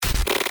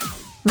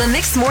The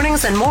Mixed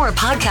Mornings and More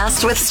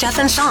podcast with Steph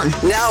and Sean.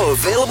 Now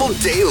available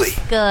daily.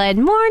 Good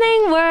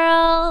morning,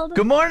 world.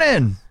 Good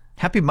morning.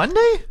 Happy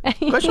Monday?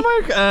 Question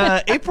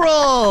mark?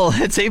 April.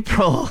 It's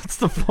April. It's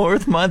the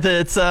 4th month.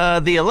 It's the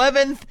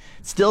 11th.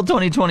 Still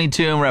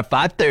 2022, and we're at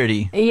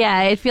 5:30.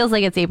 Yeah, it feels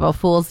like it's April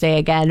Fool's Day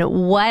again.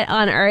 What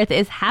on earth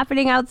is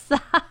happening outside?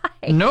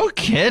 No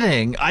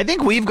kidding. I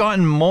think we've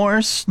gotten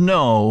more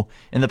snow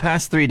in the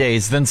past 3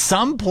 days than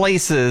some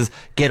places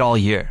get all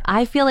year.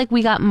 I feel like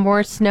we got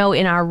more snow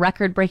in our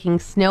record-breaking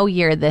snow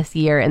year this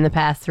year in the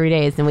past 3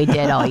 days than we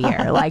did all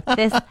year. Like,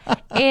 this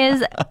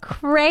is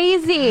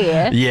crazy.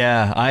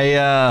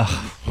 Yeah,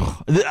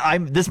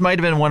 this might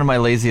have been one of my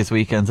laziest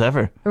weekends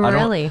ever.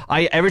 Really?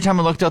 Every time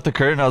I looked out the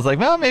curtain, I was like,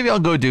 well, maybe I'll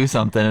go do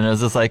something. And it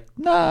was just like,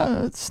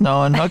 nah, it's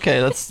snowing.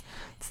 Okay, let's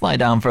lie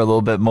down for a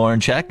little bit more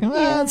and check.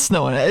 It's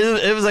snowing.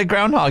 It was like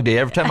Groundhog Day.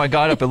 Every time I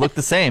got up, it looked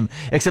the same,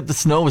 except the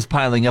snow was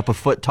piling up a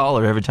foot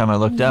taller every time I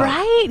looked out.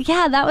 Right?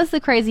 Yeah, that was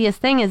the craziest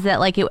thing, is that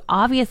like it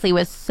obviously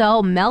was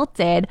so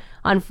melted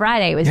on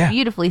Friday. It was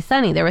beautifully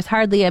sunny. There was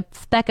hardly a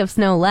speck of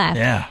snow left.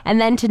 Yeah.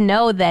 And then to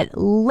know that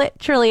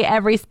literally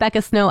every speck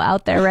of snow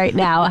out there right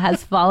now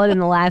has fallen in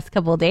the last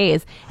couple of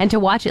days, and to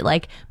watch it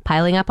like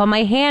piling up on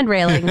my hand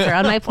railings or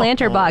on my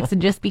planter box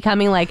and just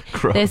becoming like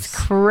this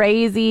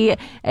crazy,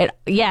 it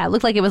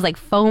looked like it was like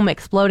foam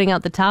exploding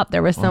out the top.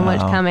 There was so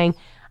much coming.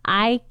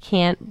 I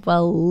can't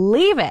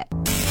believe it.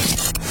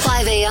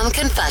 5 a.m.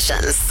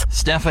 Confessions.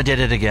 Steph, I did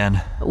it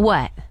again.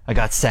 What? I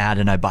got sad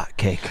and I bought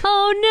cake.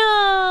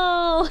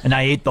 Oh no! And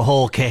I ate the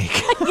whole cake.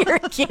 You're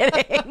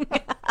kidding.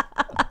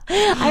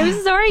 I'm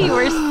sorry you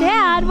were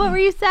sad. What were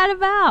you sad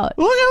about?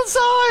 Look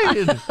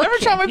outside. Every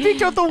time I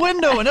peeked out the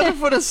window, another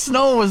foot of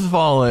snow was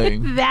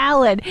falling.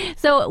 Valid.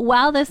 So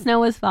while the snow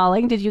was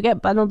falling, did you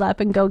get bundled up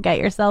and go get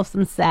yourself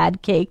some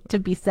sad cake to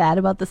be sad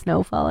about the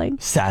snow falling?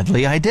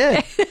 Sadly, I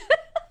did.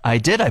 I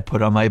did. I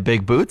put on my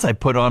big boots. I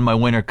put on my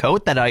winter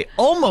coat that I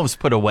almost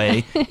put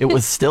away. It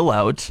was still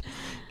out.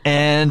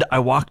 And I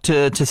walked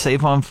to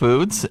Save On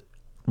Foods,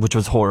 which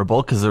was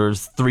horrible because there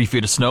was 3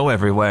 feet of snow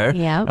everywhere.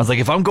 Yeah. I was like,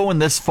 if I'm going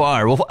this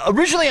far, well,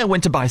 originally I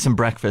went to buy some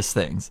breakfast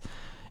things.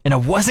 And I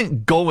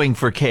wasn't going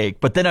for cake,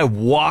 but then I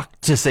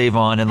walked to Save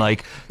On and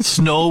like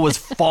snow was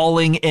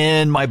falling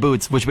in my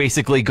boots, which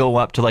basically go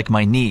up to like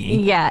my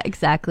knee. Yeah,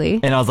 exactly.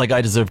 And I was like, I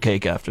deserve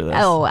cake after this.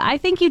 Oh, I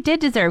think you did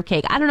deserve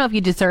cake. I don't know if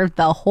you deserved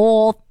the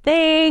whole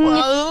thing.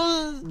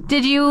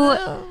 Did you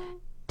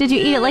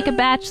eat it like a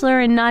bachelor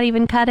and not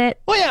even cut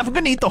it? Well, yeah, if I'm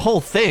going to eat the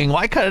whole thing,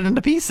 why cut it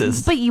into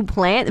pieces? But you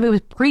planned, it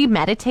was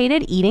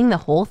premeditated eating the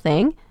whole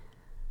thing?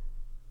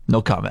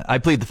 No comment. I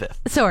plead the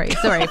fifth. Sorry.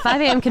 5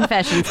 a.m.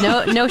 confessions.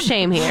 No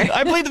shame here.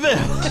 I plead the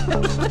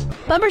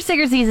fifth. Bumper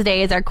stickers these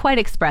days are quite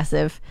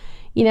expressive.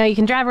 You know, you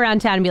can drive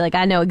around town and be like,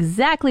 I know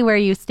exactly where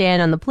you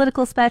stand on the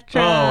political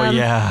spectrum. Oh,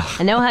 yeah.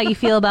 I know how you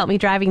feel about me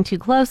driving too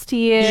close to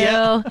you.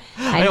 Yeah.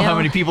 I know how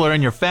many people are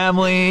in your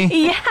family.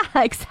 Yeah,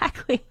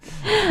 exactly.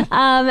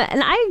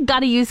 And I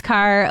got a used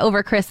car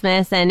over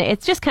Christmas, and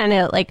it's just kind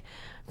of like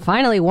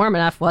finally warm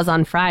enough. Was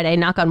on Friday.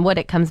 Knock on wood,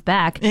 it comes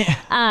back.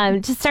 Yeah.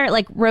 To start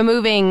like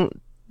removing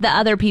the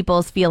other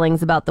people's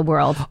feelings about the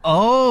world.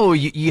 Oh,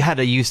 you had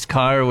a used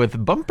car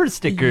with bumper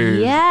stickers.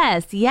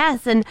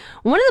 Yes. And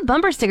one of the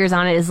bumper stickers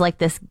on it is like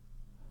this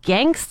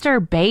gangster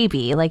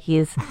baby. Like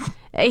he's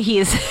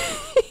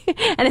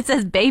and it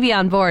says baby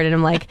on board. And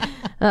I'm like,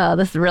 oh,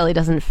 this really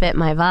doesn't fit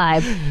my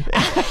vibe.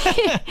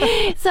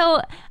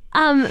 So,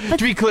 but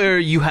to be clear,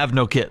 you have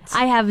no kids.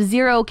 I have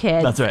 0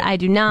 kids. That's right. I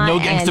do not. No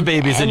gangster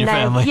babies in your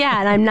family.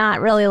 And I'm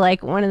not really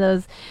like one of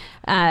those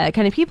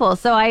kind of people.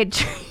 So I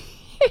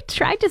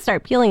tried to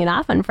start peeling it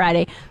off on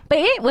Friday, but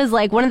it was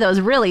like one of those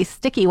really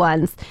sticky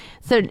ones.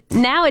 So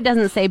now it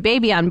doesn't say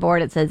baby on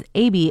board, it says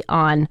AB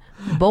on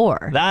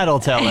board. That'll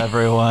tell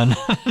everyone.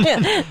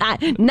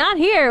 Not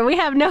here. We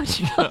have no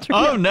children.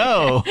 Oh,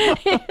 no.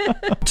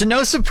 To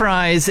no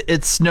surprise,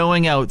 it's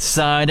snowing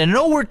outside. And I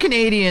know we're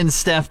Canadians,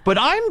 Steph, but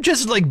I'm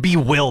just like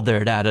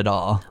bewildered at it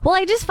all. Well,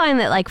 I just find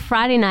that like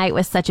Friday night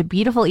was such a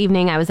beautiful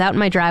evening. I was out in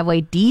my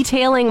driveway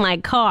detailing my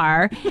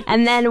car,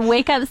 and then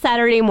wake up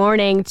Saturday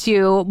morning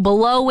to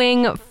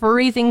blowing,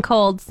 freezing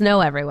cold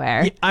snow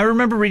everywhere. I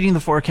remember reading the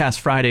forecast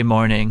Friday,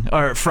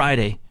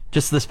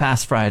 just this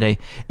past Friday,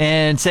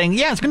 and saying,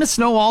 yeah, it's going to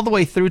snow all the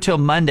way through till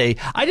Monday.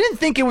 I didn't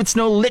think it would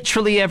snow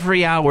literally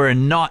every hour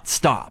and not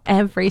stop.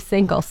 Every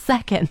single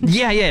second.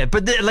 Yeah.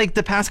 But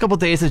the past couple of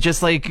days, it's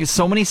just like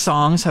so many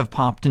songs have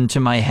popped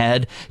into my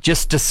head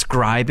just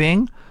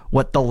describing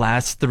what the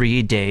last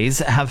 3 days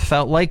have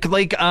felt like.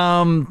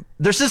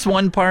 There's this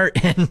one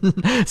part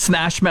in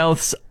Smash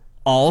Mouth's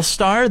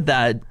All-Star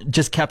that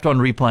just kept on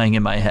replaying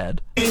in my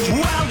head. Well,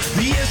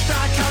 the years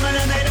start coming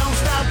and they don't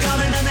stop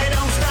coming and they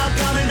don't stop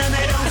coming and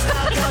they don't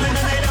stop coming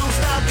and they don't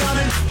stop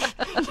coming.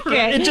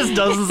 Okay. It just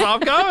doesn't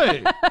stop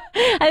coming.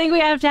 I think we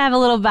have to have a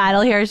little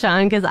battle here,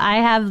 Sean, because I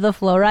have the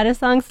Flo Rida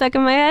song stuck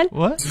in my head.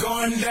 What?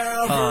 Going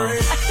down for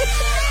it.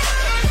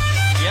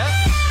 Yep,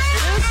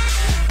 it is.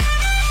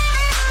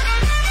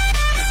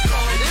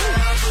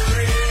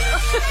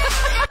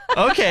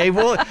 Okay,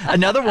 well,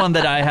 another one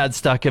that I had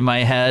stuck in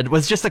my head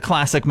was just a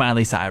classic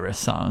Miley Cyrus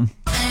song.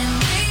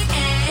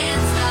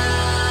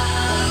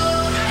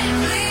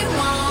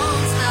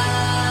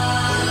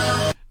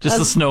 Just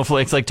the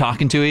snowflakes like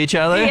talking to each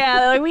other.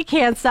 Yeah, like we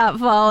can't stop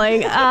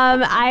falling.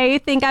 I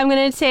think I'm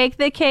gonna take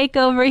the cake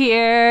over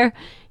here.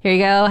 Here you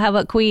go. How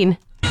about Queen?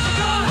 Did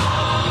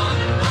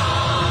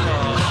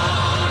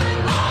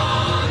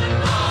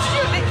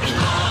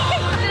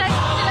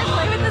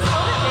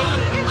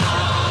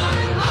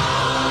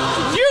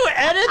you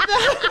edit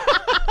that?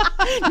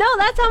 No,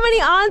 that's how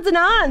many ons and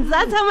ons.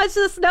 That's how much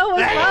the snow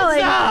was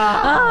falling.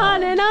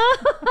 On and on.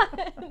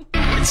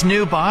 It's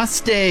new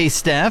boss day,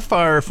 Steph.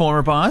 Our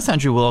former boss,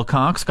 Andrew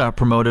Wilcox, got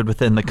promoted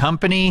within the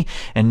company,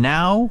 and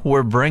now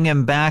we're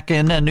bringing back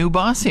in a new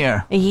boss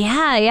here.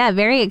 Yeah,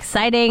 very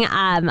exciting.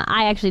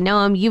 I actually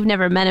know him. You've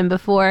never met him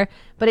before,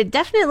 but it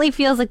definitely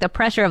feels like the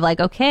pressure of like,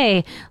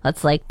 okay,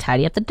 let's like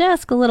tidy up the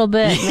desk a little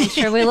bit, make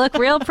sure we look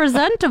real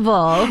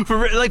presentable.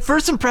 For like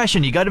first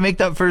impression, you got to make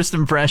that first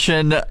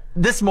impression.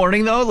 This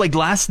morning though, like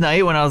last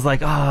night when I was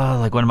like, oh,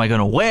 like what am I going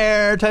to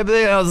wear type of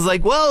thing, I was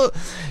like, well,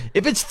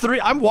 if it's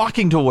I'm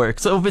walking to work.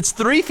 So if it's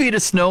 3 feet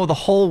of snow the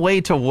whole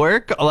way to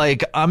work,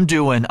 like I'm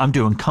doing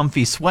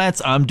comfy sweats.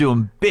 I'm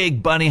doing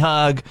big bunny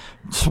hug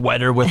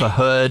sweater with a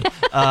hood.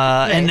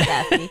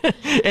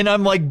 And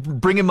I'm like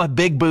bringing my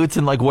big boots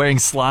and like wearing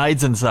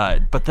slides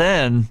inside. But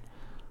then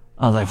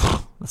I was like,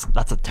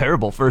 that's a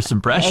terrible first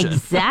impression.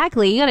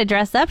 Exactly. You got to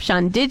dress up,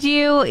 Sean. Did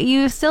you?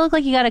 You still look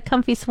like you got a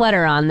comfy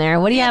sweater on there.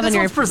 What do you have in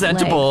your This one's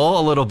presentable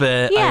a little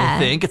bit, Yeah. I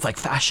think. It's like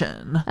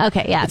fashion.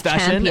 Okay, yeah. It's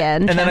fashion.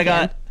 Champion. And then I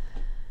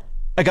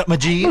got my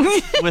jeans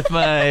with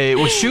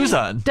shoes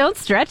on. Don't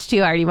stretch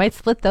too hard. You might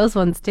split those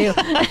ones too.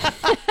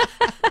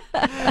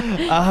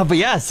 But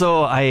yeah,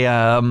 so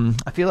I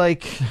feel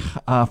like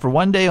for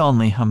one day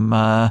only,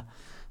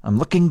 I'm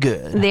looking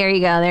good. There you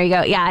go.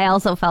 Yeah, I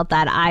also felt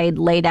that. I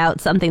laid out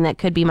something that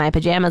could be my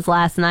pajamas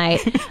last night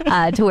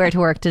to wear to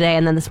work today.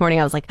 And then this morning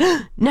I was like,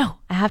 no,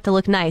 I have to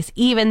look nice,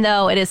 even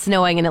though it is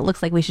snowing and it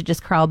looks like we should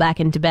just crawl back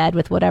into bed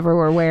with whatever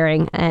we're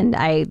wearing. And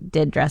I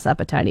did dress up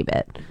a tiny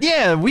bit.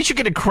 Yeah, we should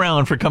get a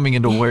crown for coming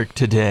into work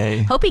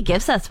today. Hope he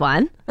gives us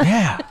one.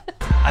 Yeah.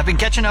 I've been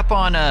catching up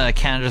on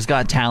Canada's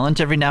Got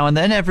Talent every now and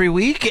then, every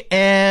week.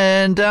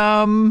 And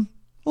a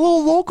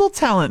little local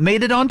talent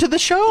made it onto the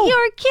show.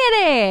 You're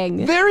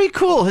kidding. Very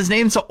cool. His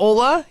name's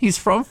Ola. He's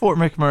from Fort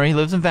McMurray. He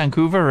lives in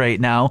Vancouver right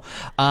now.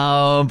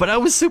 But I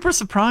was super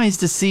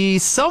surprised to see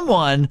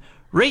someone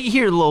right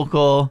here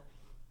local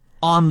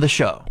on the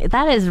show.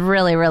 That is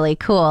really, really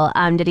cool.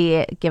 Did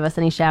he give us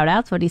any shout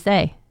outs? What did he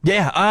say?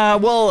 Yeah,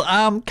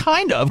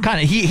 kind of.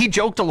 He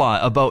joked a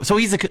lot about, so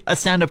he's a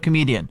stand-up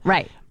comedian.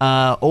 Right.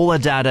 Ola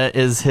Dada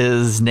is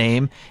his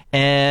name.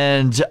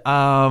 And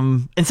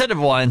instead of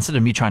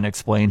me trying to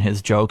explain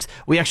his jokes,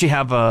 we actually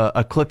have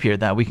a clip here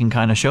that we can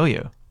kind of show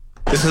you.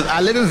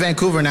 I live in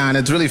Vancouver now, and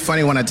it's really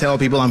funny when I tell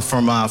people I'm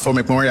from Fort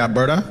McMurray,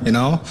 Alberta, you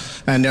know?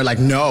 And they're like,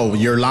 no,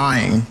 you're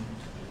lying.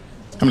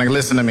 I'm like,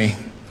 listen to me.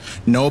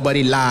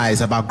 Nobody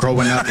lies about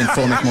growing up in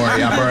Fort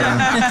McMurray,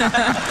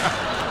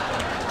 Alberta.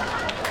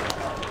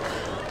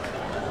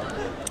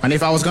 And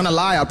if I was gonna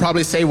lie, I'd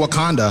probably say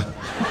Wakanda.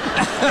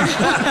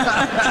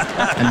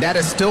 And that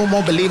is still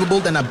more believable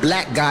than a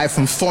black guy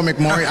from Fort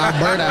McMurray,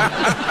 Alberta.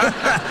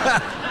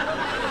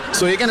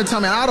 So you're gonna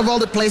tell me out of all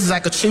the places I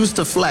could choose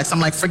to flex, I'm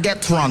like,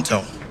 forget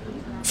Toronto.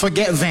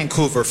 Forget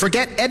Vancouver.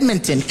 Forget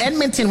Edmonton.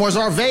 Edmonton was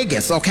our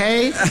Vegas,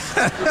 okay?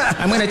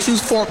 I'm gonna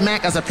choose Fort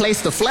Mac as a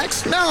place to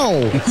flex?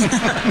 No.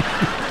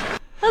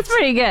 That's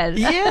pretty good.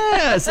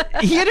 Yes,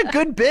 he had a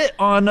good bit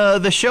on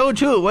the show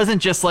too. It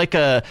wasn't just like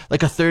a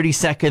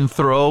 30-second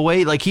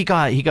throwaway. Like he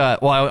got.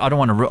 Well, I don't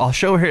want to.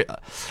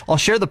 I'll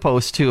share the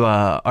post to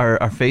our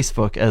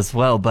Facebook as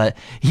well. But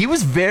he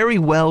was very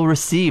well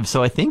received,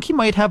 so I think he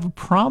might have a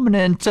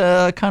prominent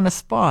kind of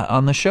spot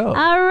on the show.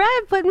 All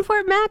right, putting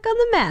Fort Mac on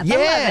the map. Yeah.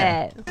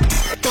 I love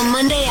it. The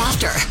Monday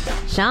after.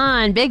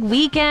 Sean, big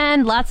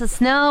weekend, lots of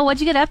snow. What'd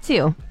you get up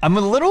to? I'm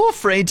a little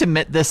afraid to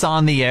admit this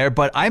on the air,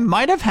 but I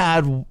might have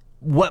had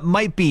what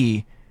might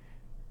be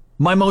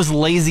my most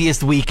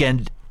laziest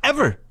weekend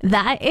ever.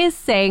 That is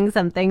saying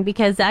something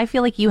because I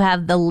feel like you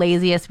have the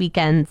laziest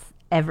weekends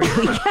every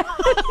weekend.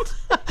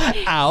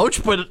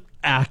 Ouch, but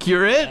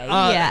accurate.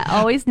 Yeah,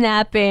 always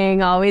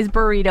napping, always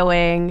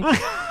burritoing.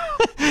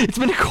 It's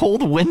been a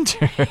cold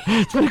winter.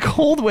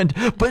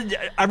 But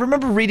I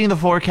remember reading the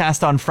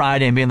forecast on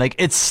Friday and being like,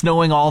 it's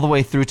snowing all the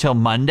way through till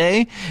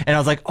Monday. And I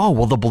was like, oh,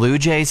 well, the Blue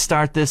Jays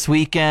start this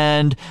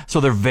weekend.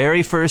 So their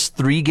very first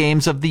 3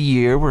 games of the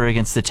year were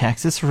against the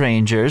Texas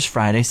Rangers,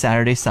 Friday,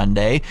 Saturday,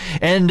 Sunday.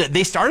 And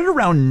they started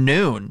around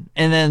noon.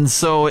 And then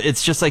so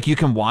it's just like you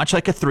can watch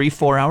like a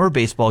 3-4 hour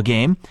baseball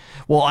game.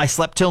 Well, I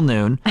slept till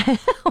noon. Oh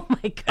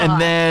my God.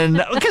 And then,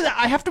 because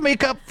I have to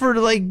make up for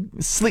like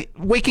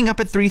waking up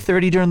at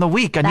 3:30 during the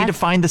week. I need to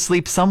find the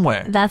sleep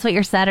somewhere. That's what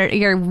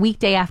your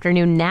weekday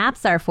afternoon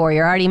naps are for.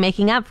 You're already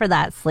making up for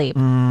that sleep.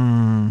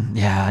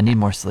 Yeah, I need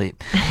more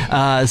sleep.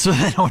 So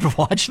then I would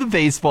watch the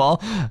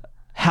baseball,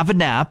 have a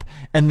nap,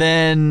 and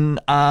then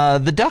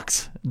the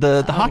Ducks,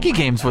 the hockey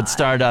games would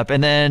start up.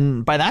 And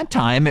then by that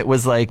time, it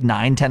was like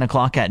 9, 10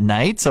 o'clock at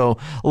night. So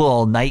a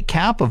little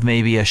nightcap of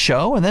maybe a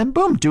show, and then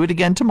boom, do it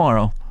again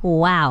tomorrow.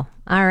 Wow.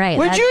 All right.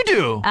 What'd you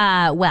do?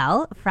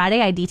 Well,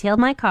 Friday I detailed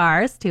my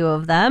cars, 2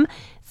 of them.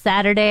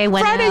 Saturday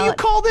went Friday, out. you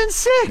called in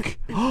sick.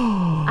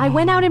 I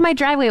went out in my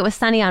driveway. It was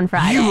sunny on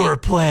Friday. You were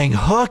playing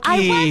hooky.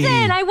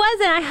 I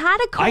wasn't. I had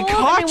a cold. I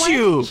caught and I wanted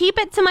you. to keep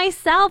it to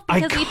myself I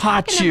because we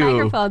caught talk into you.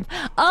 microphones.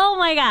 Oh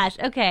my gosh.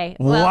 Okay.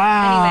 Well,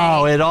 Wow,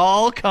 anyway. it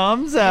all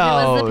comes It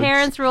out. was the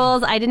parents'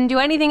 rules. I didn't do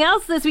anything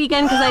else this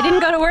weekend because I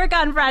didn't go to work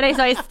on Friday,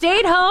 so I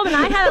stayed home and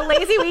I had a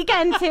lazy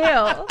weekend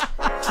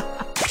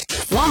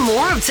too. Want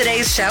more of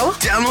today's show?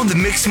 Download the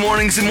Mixed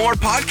Mornings and More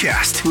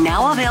podcast.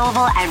 Now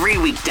available every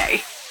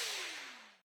weekday.